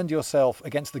do you defend yourself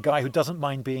against the guy who doesn't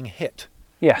mind being hit?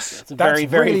 Yes. It's very,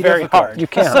 very, very hard. You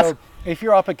can't. So if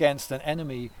you're up against an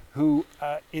enemy who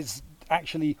is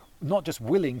actually not just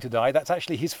willing to die, that's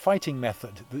actually his fighting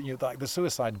method, like the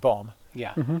suicide bomb.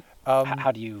 Yeah.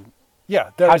 How do you... Yeah,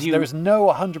 there is no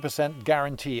 100%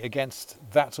 guarantee against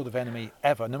that sort of enemy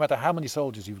ever, no matter how many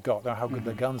soldiers you've got or how good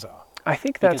their guns are. I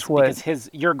think that's because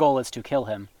your goal is to kill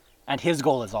him, and his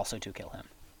goal is also to kill him,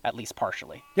 at least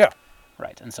partially. Yeah.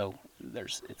 Right, and so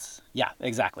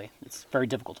exactly. It's very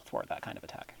difficult to thwart that kind of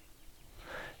attack.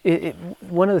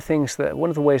 One of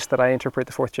the ways that I interpret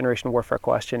the fourth generation warfare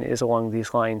question is along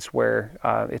these lines, where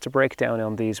it's a breakdown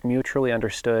on these mutually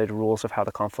understood rules of how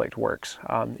the conflict works.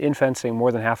 In fencing,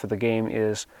 more than half of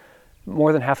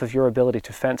your ability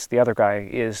to fence the other guy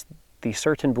is the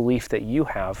certain belief that you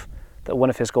have that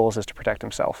one of his goals is to protect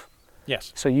himself.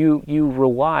 Yes. So you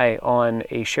rely on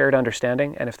a shared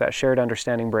understanding, and if that shared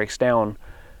understanding breaks down,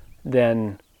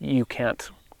 then you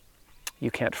can't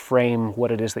frame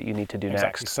what it is that you need to do Exactly.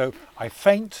 next. So I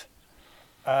feint,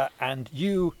 and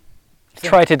you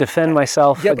try to defend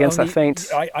myself against that feint.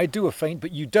 I do a feint,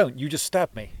 but you don't. You just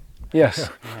stab me. Yes.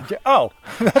 Oh,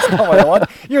 that's not what I want.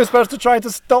 You were supposed to try to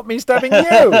stop me stabbing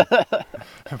you.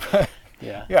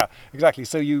 Yeah, exactly.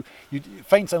 So you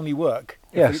feints only work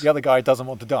if the other guy doesn't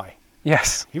want to die.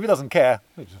 Yes. If he doesn't care,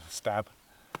 they just stab.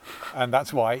 And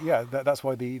that's why, that's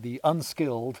why the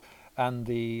unskilled and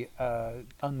the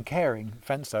uncaring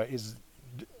fencer is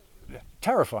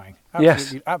terrifying.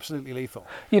 Absolutely lethal.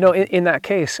 In that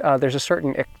case, there's a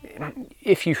certain,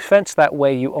 if you fence that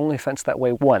way, you only fence that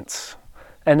way once.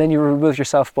 And then you remove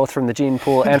yourself both from the gene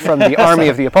pool and from the army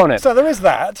of the opponent. So there is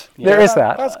that. There is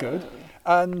that. That's good.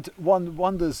 And one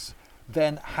wonders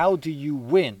then, how do you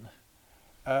win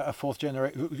a fourth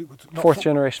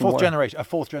generation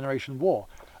war?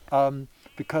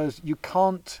 Because you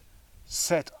can't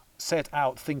set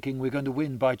out thinking we're going to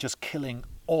win by just killing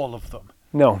all of them.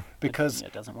 No. Because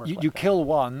it doesn't work you like kill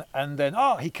one, and then,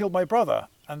 he killed my brother.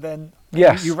 And then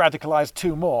you radicalize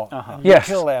 2 more. And you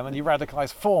kill them, and you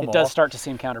radicalize 4 more. It does start to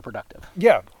seem counterproductive.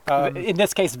 Yeah. In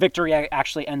this case, victory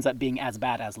actually ends up being as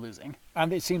bad as losing.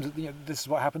 And it seems that this is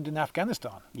what happened in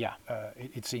Afghanistan. Yeah.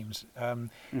 It seems.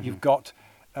 You've got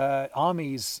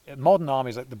armies, modern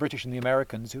armies like the British and the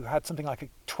Americans, who had something like a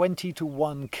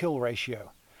 20-to-1 kill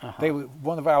ratio.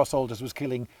 One of our soldiers was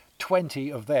killing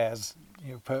 20 of theirs,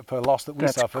 per loss that we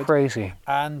suffered. That's crazy.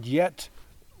 And yet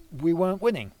we weren't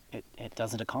winning. It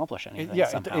doesn't accomplish anything.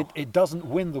 It doesn't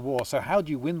win the war. So how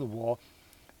do you win the war?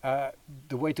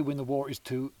 The way to win the war is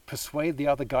to persuade the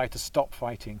other guy to stop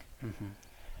fighting.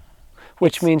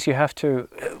 Which means you have to,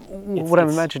 what I'm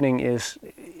imagining is,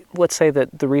 let's say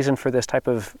that the reason for this type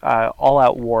of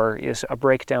all-out war is a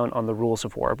breakdown on the rules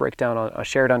of war, a breakdown on a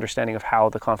shared understanding of how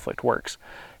the conflict works.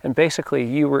 And basically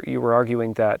you were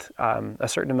arguing that a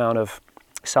certain amount of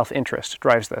self-interest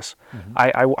drives this.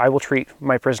 I will treat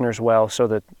my prisoners well so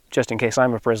that just in case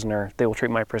I'm a prisoner, they will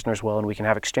treat my prisoners well and we can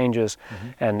have exchanges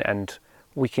and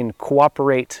we can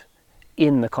cooperate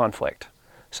in the conflict.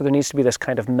 So there needs to be this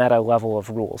kind of meta level of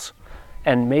rules.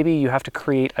 And maybe you have to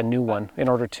create a new one in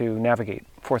order to navigate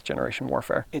fourth generation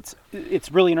warfare. It's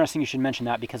really interesting you should mention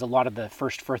that, because a lot of the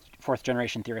fourth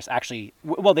generation theorists actually,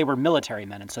 well, they were military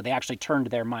men, and so they actually turned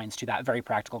their minds to that very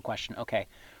practical question. Okay,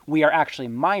 we are actually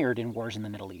mired in wars in the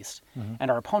Middle East, and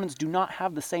our opponents do not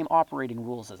have the same operating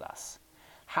rules as us.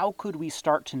 How could we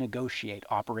start to negotiate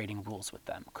operating rules with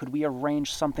them? Could we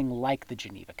arrange something like the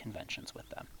Geneva Conventions with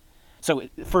them? So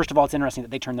first of all, it's interesting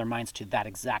that they turned their minds to that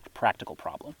exact practical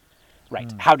problem. Right,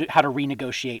 how to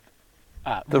renegotiate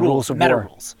the rules of meta war.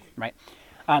 rules, right?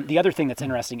 The other thing that's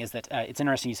interesting is that it's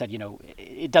interesting you said,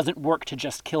 it doesn't work to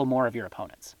just kill more of your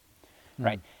opponents,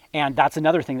 right? And that's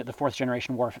another thing that the fourth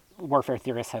generation warfare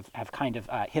theorists have kind of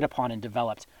hit upon and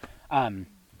developed. I'm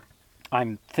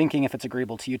thinking, if it's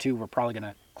agreeable to you two, we're probably going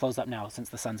to close up now since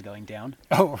the sun's going down.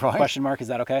 Oh, right. Question mark, is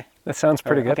that okay? That sounds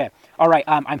pretty good. Okay, all right.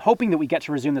 I'm hoping that we get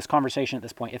to resume this conversation at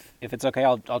this point. If it's okay,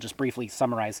 I'll just briefly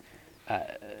summarize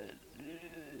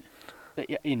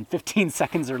in 15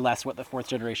 seconds or less what the fourth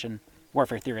generation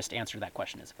warfare theorist answer to that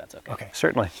question is, if that's okay. Okay.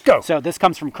 Certainly. Go. So this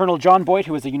comes from Colonel John Boyd,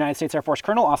 who is a United States Air Force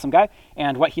colonel, awesome guy.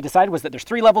 And what he decided was that there's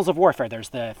 3 levels of warfare. There's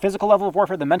the physical level of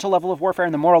warfare, the mental level of warfare,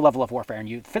 and the moral level of warfare. And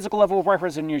the physical level of warfare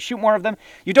is when you shoot more of them.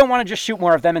 You don't want to just shoot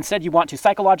more of them. Instead, you want to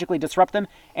psychologically disrupt them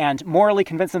and morally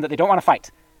convince them that they don't want to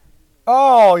fight.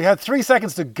 Oh, you had 3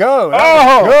 seconds to go.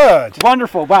 That was good.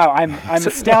 Wonderful. Wow, I'm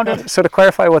astounded. So to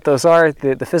clarify what those are,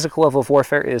 the physical level of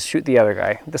warfare is shoot the other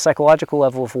guy. The psychological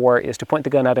level of war is to point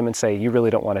the gun at him and say, you really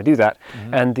don't want to do that.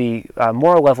 And the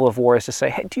moral level of war is to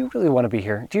say, hey, do you really want to be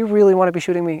here? Do you really want to be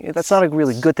shooting me? That's not a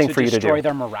really good thing for you to do. To destroy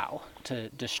their morale, to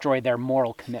destroy their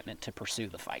moral commitment to pursue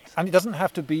the fight. And it doesn't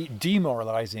have to be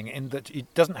demoralizing in that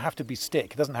it doesn't have to be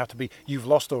stick. It doesn't have to be you've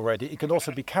lost already. It can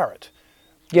also be carrot.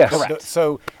 Yes. Correct.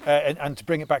 So, and to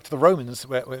bring it back to the Romans,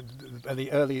 where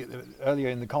earlier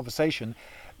in the conversation,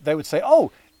 they would say,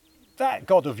 "Oh, that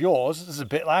god of yours is a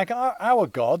bit like our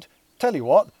god. Tell you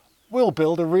what, we'll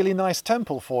build a really nice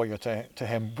temple for you to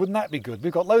him. Wouldn't that be good?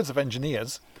 We've got loads of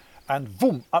engineers." And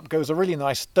boom, up goes a really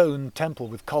nice stone temple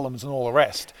with columns and all the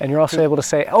rest. And you're also able to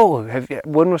say, oh,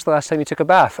 when was the last time you took a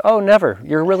bath? Oh, never.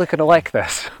 You're really going to like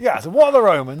this. Yeah, so what have the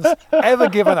Romans ever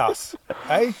given us?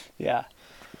 Eh? Yeah.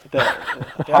 The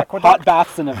hot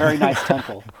baths in a very nice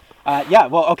temple. Yeah,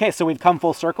 well, okay, so we've come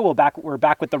full circle. We're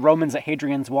back with the Romans at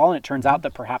Hadrian's Wall, and it turns out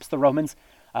that perhaps the Romans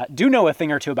do know a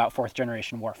thing or two about fourth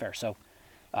generation warfare. So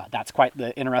that's quite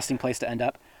the interesting place to end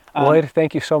up. Lloyd,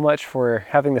 thank you so much for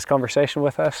having this conversation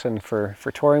with us and for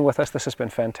touring with us. This has been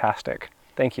fantastic.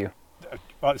 Thank you.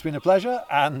 Well, it's been a pleasure,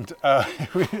 and I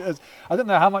don't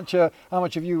know how much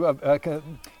of you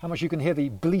how much you can hear the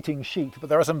bleating sheep, but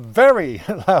there are some very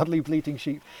loudly bleating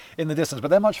sheep in the distance, but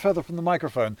they're much further from the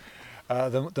microphone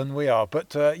than we are.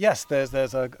 But yes,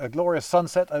 there's a glorious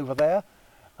sunset over there,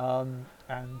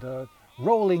 and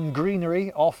rolling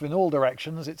greenery off in all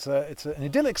directions. It's an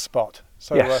idyllic spot.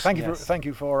 So yes, thank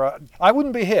you for. I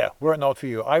wouldn't be here were it not for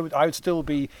you. I would still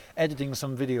be editing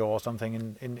some video or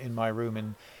something in my room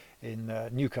in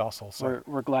Newcastle. So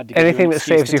we're glad to get anything you an that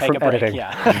saves you take from a break. editing.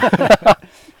 Yeah.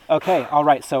 Okay, all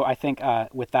right. So I think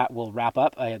with that we'll wrap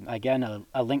up. Again,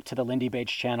 a link to the Lindybeige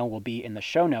channel will be in the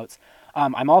show notes.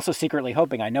 I'm also secretly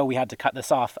hoping, I know we had to cut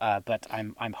this off, but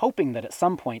I'm hoping that at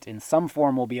some point in some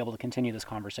form we'll be able to continue this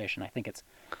conversation. I think it's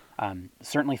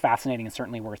certainly fascinating and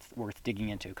certainly worth digging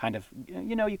into. Kind of,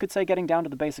 you could say getting down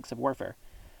to the basics of warfare.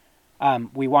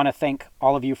 We want to thank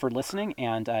all of you for listening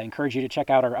and encourage you to check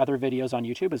out our other videos on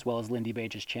YouTube as well as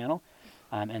Lindybeige's channel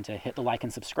and to hit the like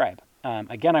and subscribe.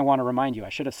 Again, I want to remind you, I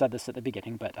should have said this at the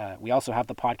beginning, but we also have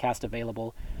the podcast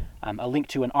available. A link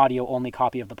to an audio-only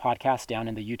copy of the podcast down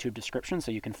in the YouTube description,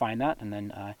 so you can find that, and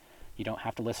then you don't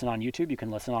have to listen on YouTube. You can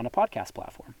listen on a podcast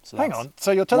platform. So hang on.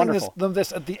 So you're telling them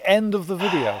this at the end of the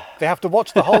video. They have to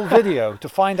watch the whole video to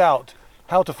find out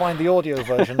how to find the audio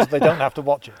version so they don't have to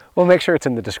watch it. We'll make sure it's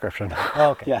in the description.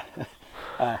 Okay.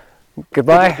 Yeah.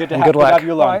 Goodbye Good and good luck. to have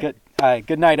you along.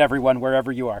 Good night, everyone, wherever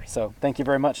you are. So thank you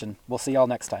very much, and we'll see y'all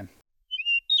next time.